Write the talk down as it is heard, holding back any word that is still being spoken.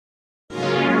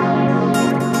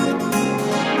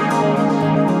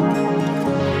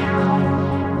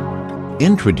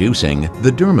Introducing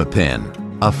the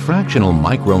Dermapen, a fractional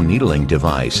microneedling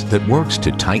device that works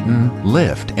to tighten,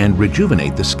 lift, and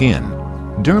rejuvenate the skin.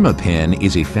 Dermapen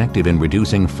is effective in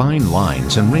reducing fine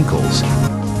lines and wrinkles.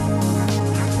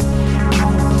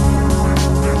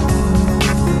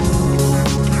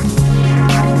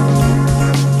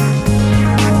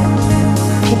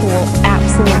 People will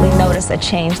absolutely notice a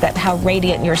change, that how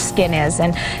radiant your skin is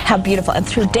and how beautiful. And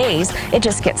through days, it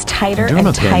just gets tighter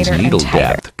and tighter Dermapen's needle and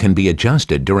tighter. depth can be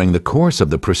adjusted during the course of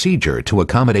the procedure to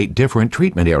accommodate different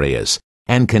treatment areas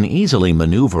and can easily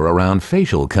maneuver around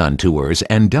facial contours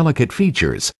and delicate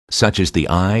features such as the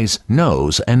eyes,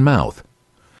 nose, and mouth.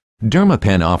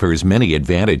 Dermapen offers many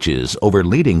advantages over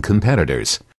leading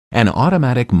competitors. An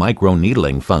automatic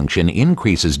microneedling function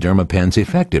increases Dermapen's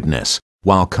effectiveness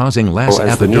while causing less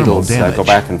as the epidermal needles damage. go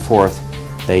back and forth,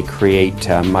 they create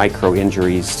micro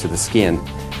injuries to the skin.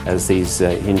 As these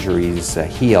injuries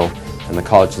heal and the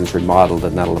collagen's remodeled,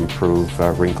 and that'll improve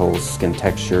wrinkles, skin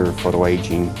texture,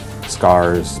 photoaging,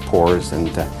 scars, pores,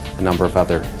 and a number of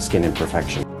other skin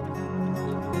imperfections.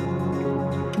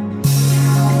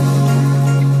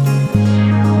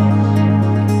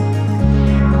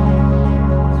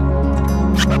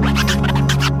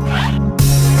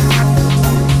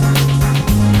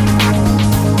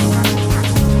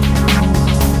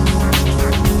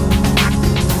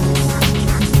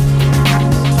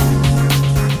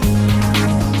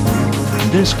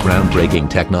 This groundbreaking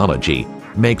technology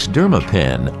makes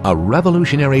Dermapen a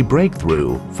revolutionary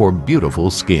breakthrough for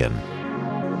beautiful skin.